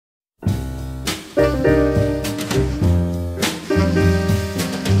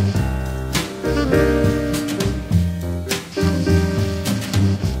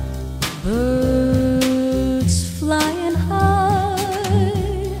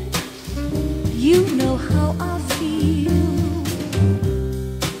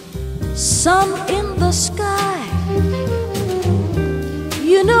sun in the sky.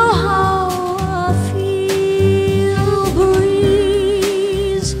 You know how I feel,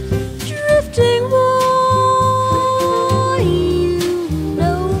 breeze drifting by. You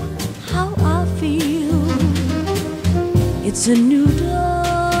know how I feel. It's a new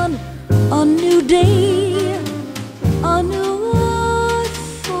dawn, a new day, a new life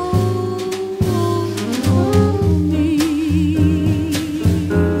for me.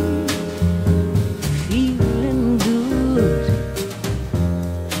 Feeling good.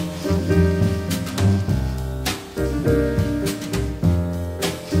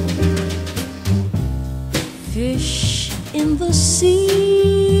 Fish in the sea,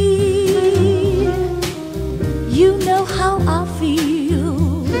 you know how I feel.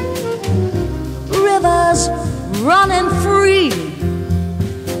 Rivers running free,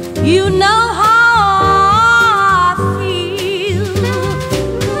 you know how I feel.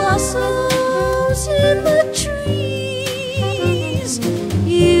 Blossoms in the trees,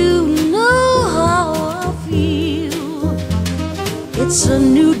 you know how I feel. It's a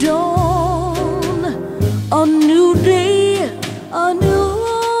new dawn, a new day, a new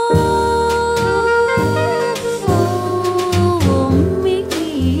life for me.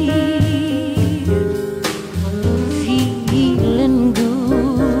 Feeling good.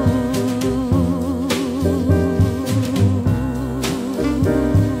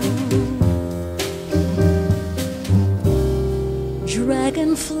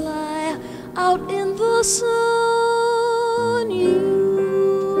 Dragonfly out in the sun, you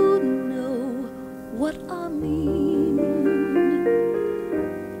know what I mean.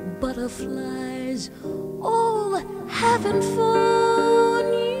 Butterflies all having fun,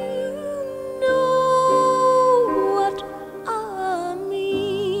 you know what I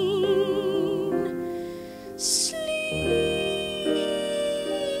mean. Sleep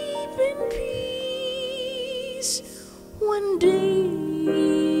in peace when day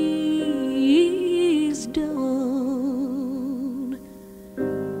is done.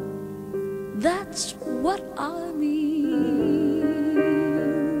 That's what I mean.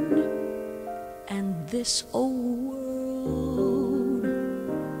 And this old world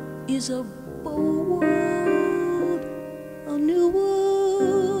is a bold world, a new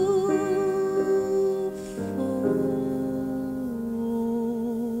world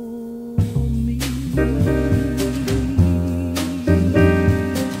for me.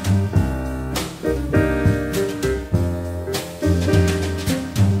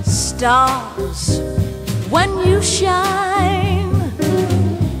 Stars, when you shine,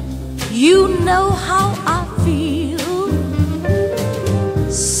 you know how I feel.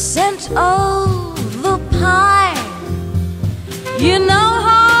 Scent of the pine, you know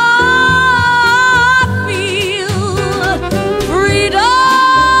how I feel.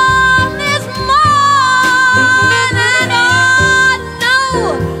 Freedom is mine, and I know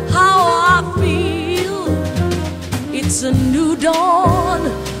how I feel. It's a new dawn,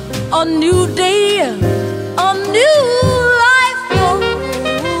 a new day, a new